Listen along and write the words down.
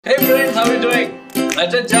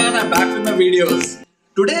Ajay Jan, I'm back with my videos.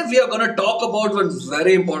 Today we are going to talk about one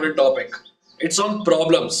very important topic. It's on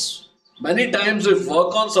problems. Many times we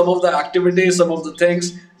work on some of the activities, some of the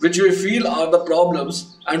things which we feel are the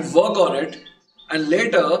problems and work on it, and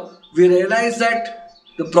later we realize that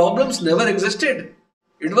the problems never existed.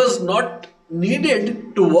 It was not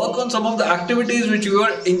needed to work on some of the activities which we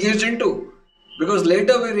were engaged into, because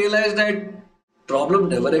later we realized that problem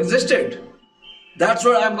never existed. That's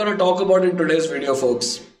what I'm going to talk about in today's video,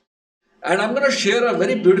 folks. And I'm going to share a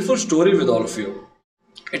very beautiful story with all of you.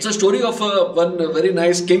 It's a story of one very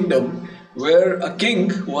nice kingdom where a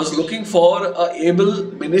king was looking for a able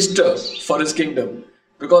minister for his kingdom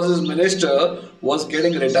because his minister was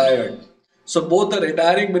getting retired. So both the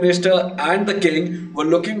retiring minister and the king were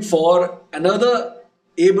looking for another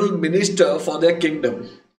able minister for their kingdom.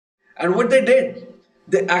 And what they did,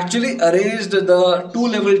 they actually arranged the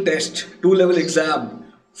two-level test, two-level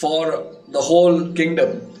exam for the whole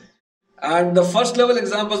kingdom. And the first level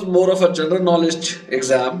exam was more of a general knowledge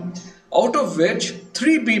exam, out of which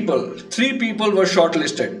three people were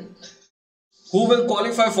shortlisted who will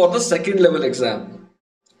qualify for the second level exam.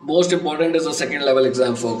 Most important is the second level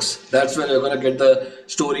exam, folks. That's where you're going to get the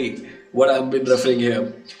story, what I've been referring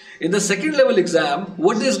here. In the second level exam,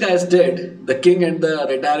 what these guys did, the king and the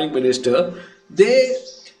retiring minister, they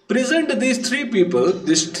present these three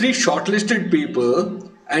shortlisted people,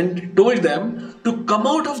 and told them to come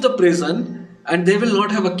out of the prison and they will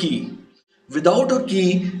not have a key. Without a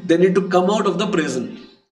key, they need to come out of the prison.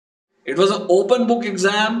 It was an open book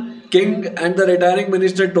exam. King and the retiring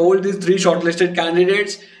minister told these three shortlisted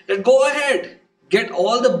candidates that go ahead, get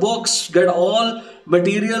all the books, get all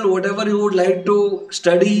material, whatever you would like to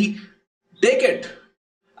study, take it.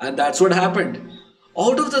 And that's what happened.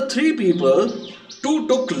 Out of the three people, two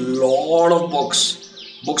took lot of books.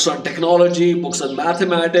 Books on technology, books on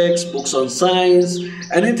mathematics, books on science,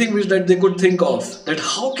 anything which that they could think of. That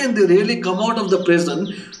how can they really come out of the prison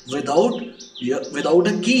without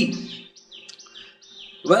a key?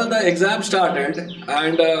 Well, the exam started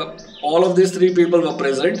and all of these three people were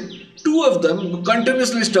present. Two of them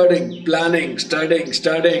continuously studying, planning,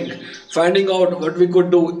 studying, finding out what we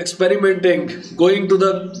could do, experimenting, going to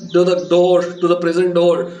the prison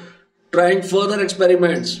door, trying further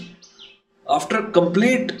experiments. After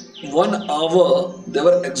complete 1 hour, they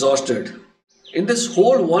were exhausted. In this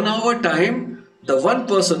whole 1 hour time, the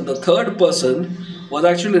third person, was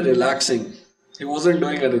actually relaxing. He wasn't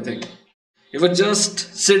doing anything. He was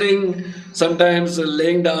just sitting, sometimes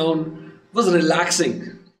laying down, was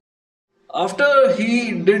relaxing. After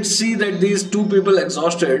he did see that these two people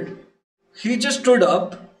exhausted, he just stood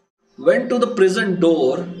up, went to the prison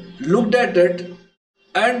door, looked at it,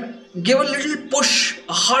 and gave a little push,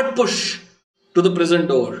 a hard push to the prison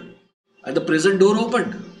door. And the prison door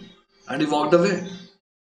opened and he walked away.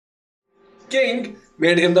 King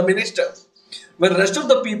made him the minister. When rest of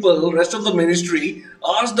the people, rest of the ministry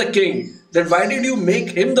asked the king that why did you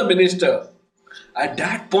make him the minister? At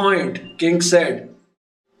that point, king said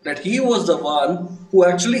that he was the one who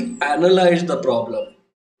actually analyzed the problem.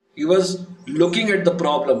 He was looking at the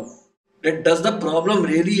problem. That does the problem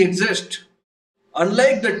really exist?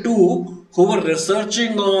 Unlike the two who were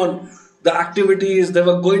researching on the activities, they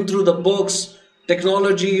were going through the books,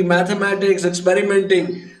 technology, mathematics,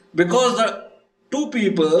 experimenting, because the two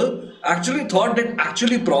people actually thought that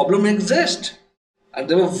actually problem exists and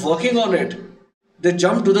they were working on it. They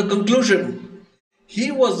jumped to the conclusion.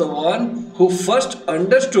 He was the one who first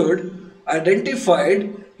understood,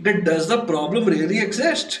 identified that does the problem really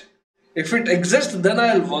exist? If it exists, then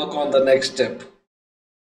I'll work on the next step.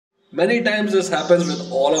 Many times this happens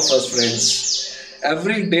with all of us, friends.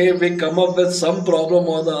 Every day we come up with some problem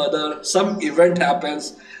or the other, some event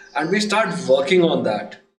happens, and we start working on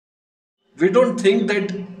that. We don't think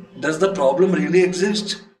that does the problem really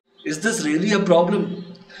exist? Is this really a problem?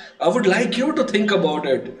 I would like you to think about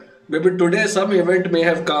it. Maybe today some event may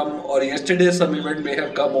have come, or yesterday some event may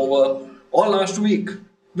have come over, or last week,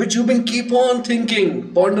 which you've been keep on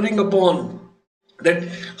thinking, pondering upon, that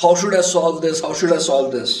how should I solve this? How should I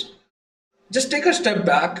solve this? Just take a step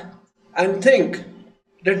back and think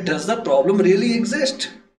that does the problem really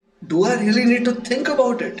exist? Do I really need to think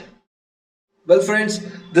about it? Well, friends,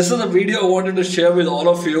 this is a video I wanted to share with all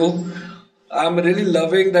of you. I'm really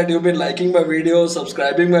loving that you've been liking my videos,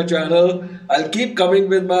 subscribing my channel. I'll keep coming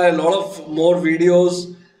with a lot of more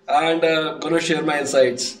videos and gonna share my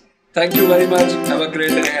insights. Thank you very much. Have a great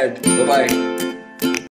day ahead. Bye-bye.